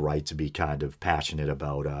thought he had a right to be kind of passionate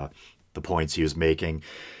about the points he was making.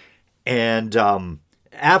 And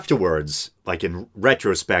afterwards, like in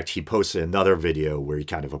retrospect, he posted another video where he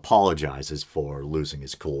kind of apologizes for losing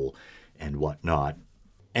his cool and whatnot.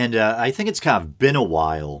 And I think it's kind of been a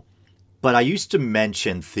while, but I used to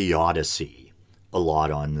mention Theodicy a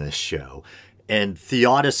lot on this show. And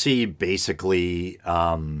Theodicy basically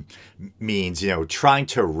means, trying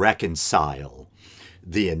to reconcile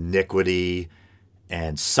the iniquity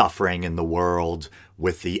and suffering in the world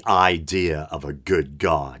with the idea of a good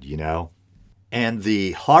God, And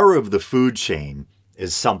the horror of the food chain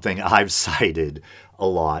is something I've cited a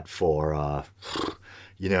lot for,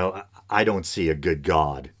 I don't see a good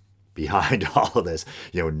God behind all of this,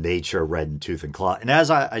 nature, red in tooth and claw. And as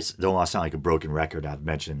I don't want to sound like a broken record, I've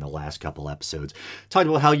mentioned in the last couple episodes, talked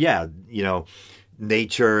about how,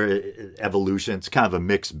 nature, evolution, it's kind of a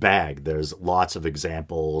mixed bag. There's lots of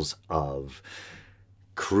examples of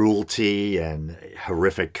cruelty and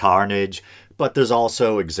horrific carnage, but there's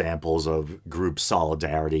also examples of group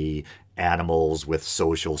solidarity, animals with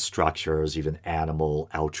social structures, even animal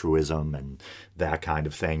altruism and that kind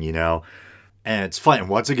of thing, And it's funny, and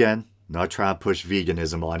once again, not trying to push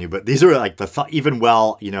veganism on you, but these are like even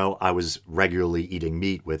while, I was regularly eating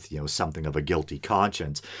meat with, something of a guilty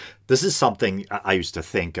conscience, this is something I used to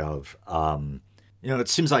think of. It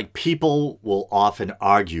seems like people will often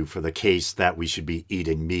argue for the case that we should be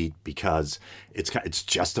eating meat because it's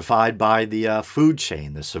justified by the food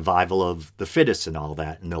chain, the survival of the fittest and all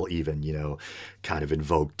that. And they'll even, kind of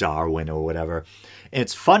invoke Darwin or whatever. And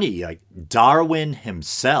it's funny, like Darwin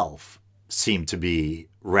himself seemed to be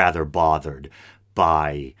rather bothered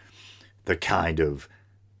by the kind of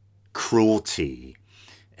cruelty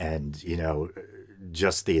and,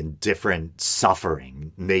 just the indifferent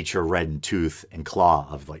suffering, nature, red in tooth and claw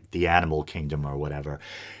of like the animal kingdom or whatever.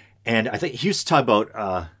 And I think he used to talk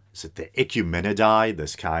about, is it the Ecumenidae,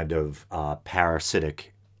 this kind of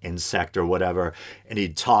parasitic insect or whatever. And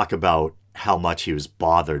he'd talk about how much he was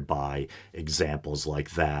bothered by examples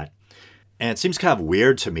like that. And it seems kind of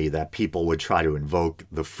weird to me that people would try to invoke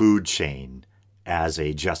the food chain as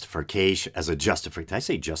a justification, as a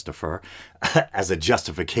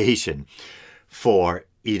justification for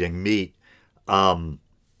eating meat. When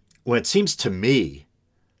it seems to me,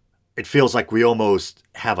 it feels like we almost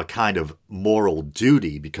have a kind of moral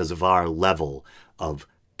duty because of our level of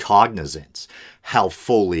cognizance, how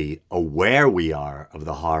fully aware we are of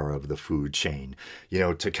the horror of the food chain,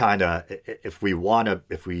 to kind of, if we want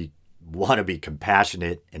to be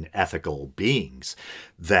compassionate and ethical beings,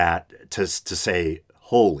 that to say,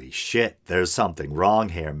 holy shit, there's something wrong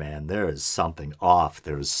here, man. There is something off.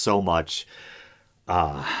 There's so much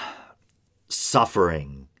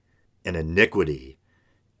suffering and iniquity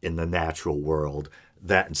in the natural world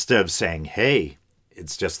that instead of saying, hey,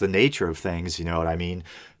 it's just the nature of things, you know what I mean?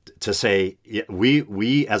 To say,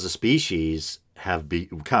 we as a species have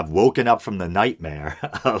kind of woken up from the nightmare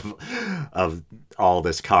of all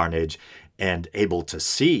this carnage and able to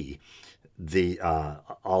see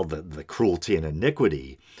all the cruelty and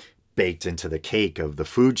iniquity baked into the cake of the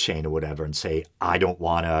food chain or whatever, and say, I don't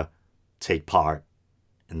want to take part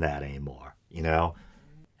in that anymore,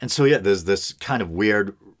 And so, there's this kind of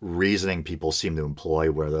weird reasoning people seem to employ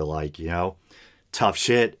where they're like, tough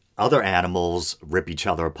shit, other animals rip each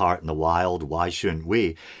other apart in the wild, why shouldn't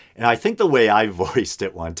we? And I think the way I voiced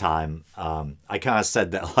it one time, I kind of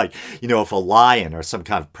said that, like, if a lion or some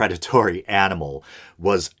kind of predatory animal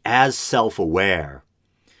was as self-aware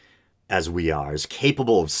as we are, as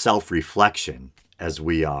capable of self-reflection as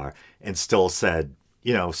we are, and still said,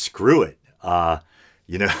 screw it,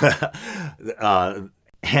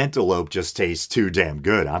 antelope just tastes too damn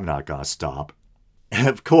good, I'm not gonna stop. And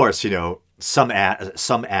of course, some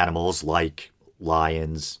animals like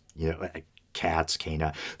lions, cats,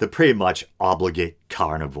 canine, they're pretty much obligate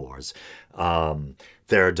carnivores.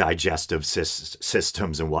 Their digestive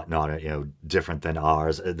systems and whatnot are, different than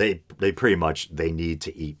ours. They pretty much, they need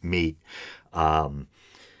to eat meat.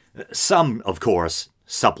 Some, of course,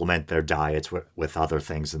 supplement their diets with other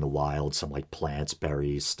things in the wild, some like plants,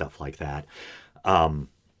 berries, stuff like that. But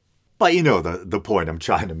the point I'm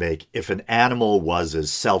trying to make, if an animal was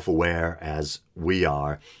as self-aware as we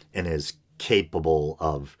are and as capable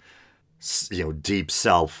of, deep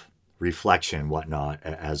self-reflection, whatnot,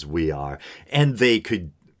 as we are, and they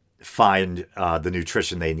could find the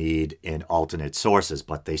nutrition they need in alternate sources,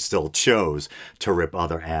 but they still chose to rip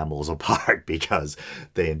other animals apart because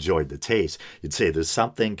they enjoyed the taste, you'd say there's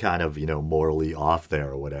something kind of, morally off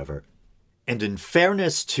there or whatever. And in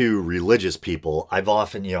fairness to religious people, I've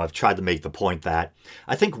often, I've tried to make the point that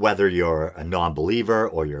I think whether you're a non-believer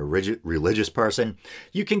or you're a religious person,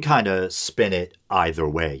 you can kind of spin it either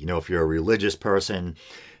way. If you're a religious person,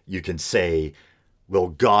 you can say, well,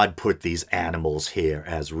 God put these animals here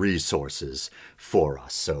as resources for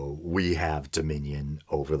us, so we have dominion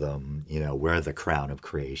over them. We're the crown of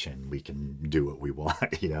creation. We can do what we want,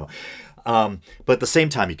 But at the same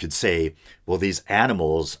time, you could say, well, these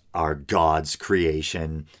animals are God's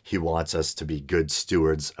creation. He wants us to be good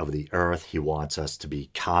stewards of the earth. He wants us to be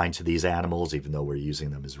kind to these animals, even though we're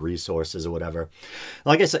using them as resources or whatever.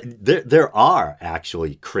 Like I said, there are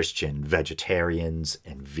actually Christian vegetarians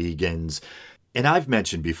and vegans. And I've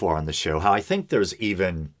mentioned before on the show how I think there's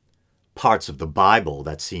even parts of the Bible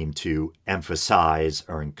that seem to emphasize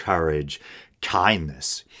or encourage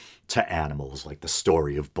kindness to animals, like the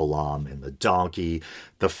story of Balaam and the donkey,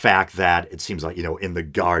 the fact that it seems like, in the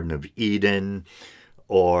Garden of Eden,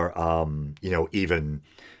 or, even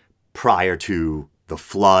prior to the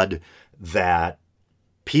flood, that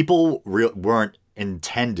people weren't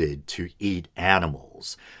intended to eat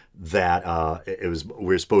animals, that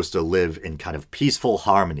we're supposed to live in kind of peaceful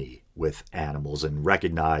harmony with animals and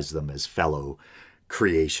recognize them as fellow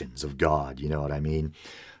creations of God. You know what I mean?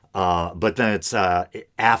 But then it's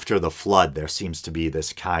after the flood, there seems to be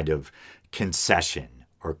this kind of concession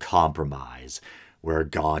or compromise where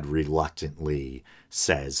God reluctantly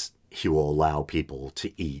says he will allow people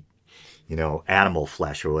to eat, animal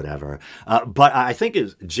flesh or whatever. But I think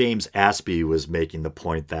James Aspey was making the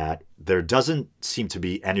point that there doesn't seem to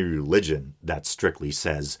be any religion that strictly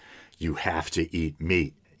says you have to eat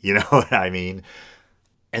meat. You know what I mean?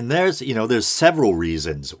 And there's several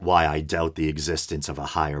reasons why I doubt the existence of a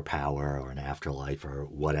higher power or an afterlife or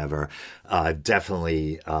whatever.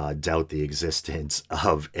 Definitely doubt the existence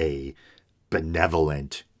of a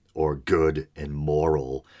benevolent or good and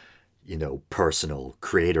moral, personal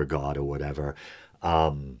creator God or whatever.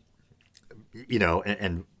 And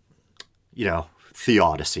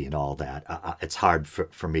Theodicy and all that. It's hard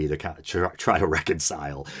for me to kind of try to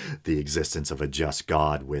reconcile the existence of a just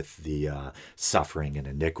God with the suffering and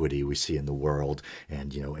iniquity we see in the world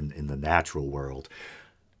and, in the natural world.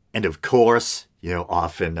 And of course,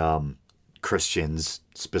 often Christians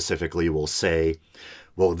specifically will say,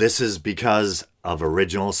 well, this is because of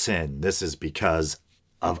original sin. This is because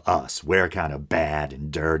of us. We're kind of bad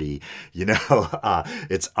and dirty.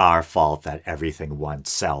 It's our fault that everything went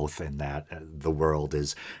south and that the world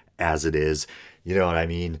is as it is. You know what I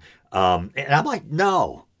mean? And I'm like,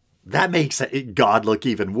 no, that makes God look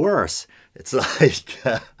even worse. It's like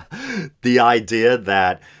the idea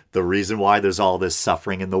that the reason why there's all this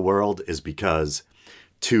suffering in the world is because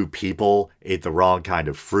two people ate the wrong kind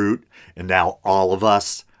of fruit, and now all of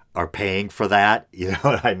us are paying for that. You know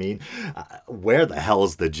what I mean? Where the hell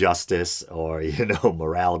is the justice or,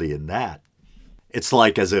 morality in that? It's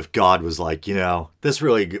like as if God was like, this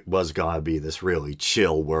really was going to be this really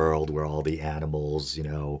chill world where all the animals,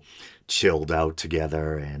 chilled out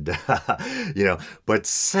together and, but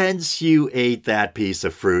since you ate that piece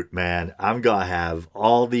of fruit, man, I'm going to have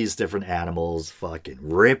all these different animals fucking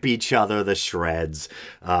rip each other to shreds,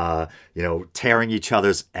 tearing each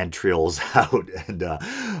other's entrails out. And,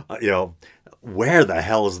 where the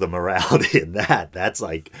hell is the morality in that? That's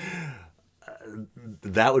like,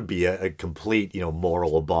 that would be a complete,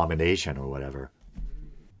 moral abomination or whatever.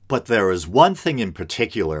 But there is one thing in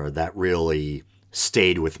particular that really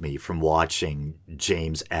stayed with me from watching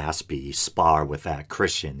James Aspey spar with that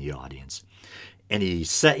Christian in the audience. And he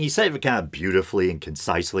said it kind of beautifully and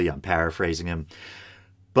concisely, I'm paraphrasing him,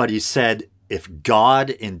 but he said, if God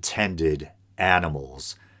intended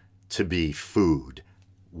animals to be food,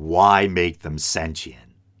 why make them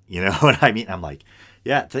sentient? You know what I mean? I'm like,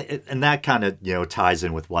 yeah, and that kind of, ties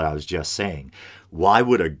in with what I was just saying. Why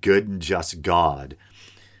would a good and just God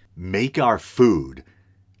make our food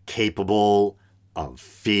capable of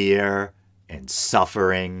fear and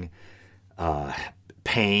suffering,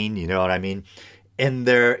 pain, you know what I mean? And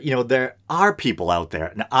there are people out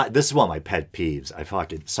there. Now, this is one of my pet peeves.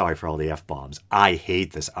 Sorry for all the F-bombs. I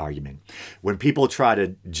hate this argument. When people try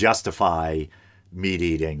to justify meat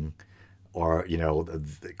eating or,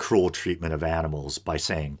 the cruel treatment of animals by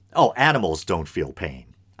saying, oh, animals don't feel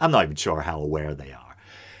pain. I'm not even sure how aware they are.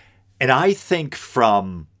 And I think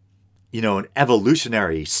from, an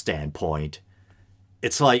evolutionary standpoint,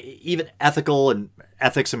 it's like even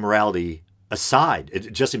ethics and morality aside,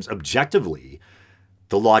 it just seems objectively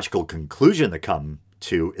the logical conclusion to come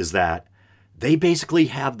to is that they basically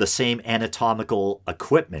have the same anatomical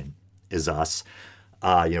equipment as us.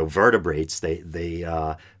 Vertebrates, they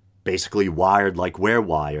basically wired like we're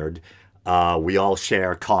wired. We all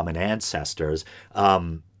share common ancestors.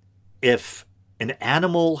 If an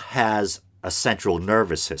animal has a central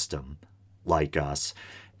nervous system like us,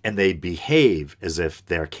 and they behave as if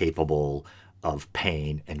they're capable of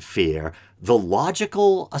pain and fear, the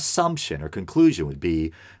logical assumption or conclusion would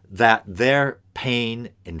be that their pain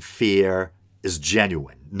and fear is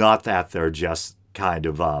genuine, not that they're just kind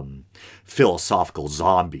of philosophical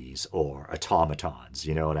zombies or automatons,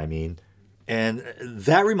 you know what I mean? And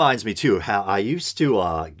that reminds me, too, how I used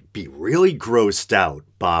to be really grossed out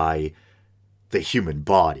by the human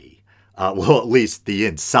body. Well, at least the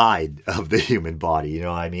inside of the human body, you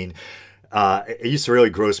know what I mean? It used to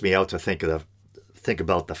really gross me out to think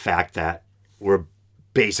about the fact that we're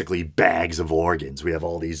basically bags of organs. We have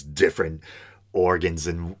all these different organs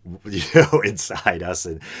and inside us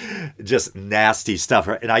and just nasty stuff.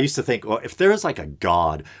 And I used to think, well, if there's like a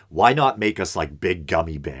god, why not make us like big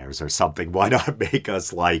gummy bears or something? Why not make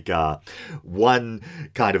us like one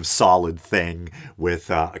kind of solid thing with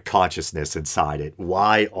a consciousness inside it?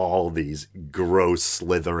 Why all these gross,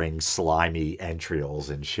 slithering, slimy entrails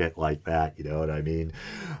and shit like that? You know what I mean?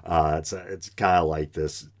 It's kind of like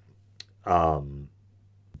this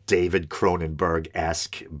David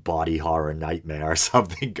Cronenberg-esque body horror nightmare or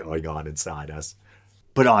something going on inside us.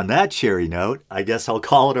 But on that cheery note, I guess I'll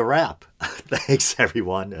call it a wrap. Thanks,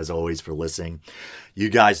 everyone, as always, for listening. You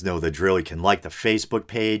guys know the drill. You can like the Facebook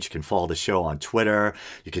page. You can follow the show on Twitter.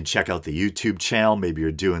 You can check out the YouTube channel. Maybe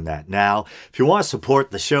you're doing that now. If you want to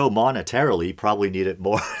support the show monetarily, you probably need it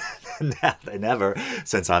more than ever,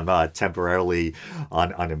 since I'm temporarily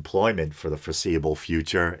on unemployment for the foreseeable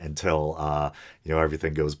future until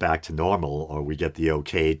everything goes back to normal or we get the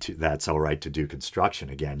okay that's all right to do construction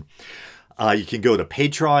again. You can go to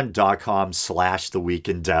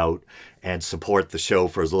patreon.com/theweekindoubt and support the show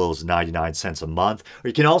for as little as 99 cents a month. Or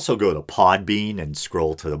you can also go to Podbean and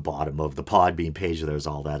scroll to the bottom of the Podbean page. There's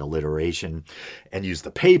all that alliteration. And use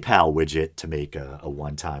the PayPal widget to make a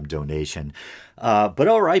one-time donation. But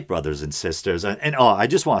all right, brothers and sisters. And I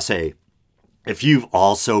just want to say, if you've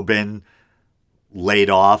also been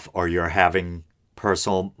laid off or you're having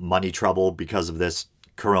personal money trouble because of this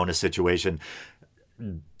corona situation,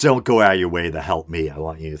 don't go out of your way to help me. I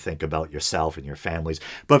want you to think about yourself and your families.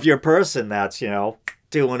 But if you're a person that's,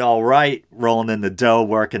 doing all right, rolling in the dough,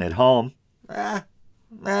 working at home,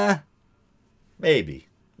 maybe.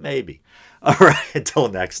 All right, until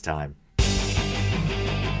next time.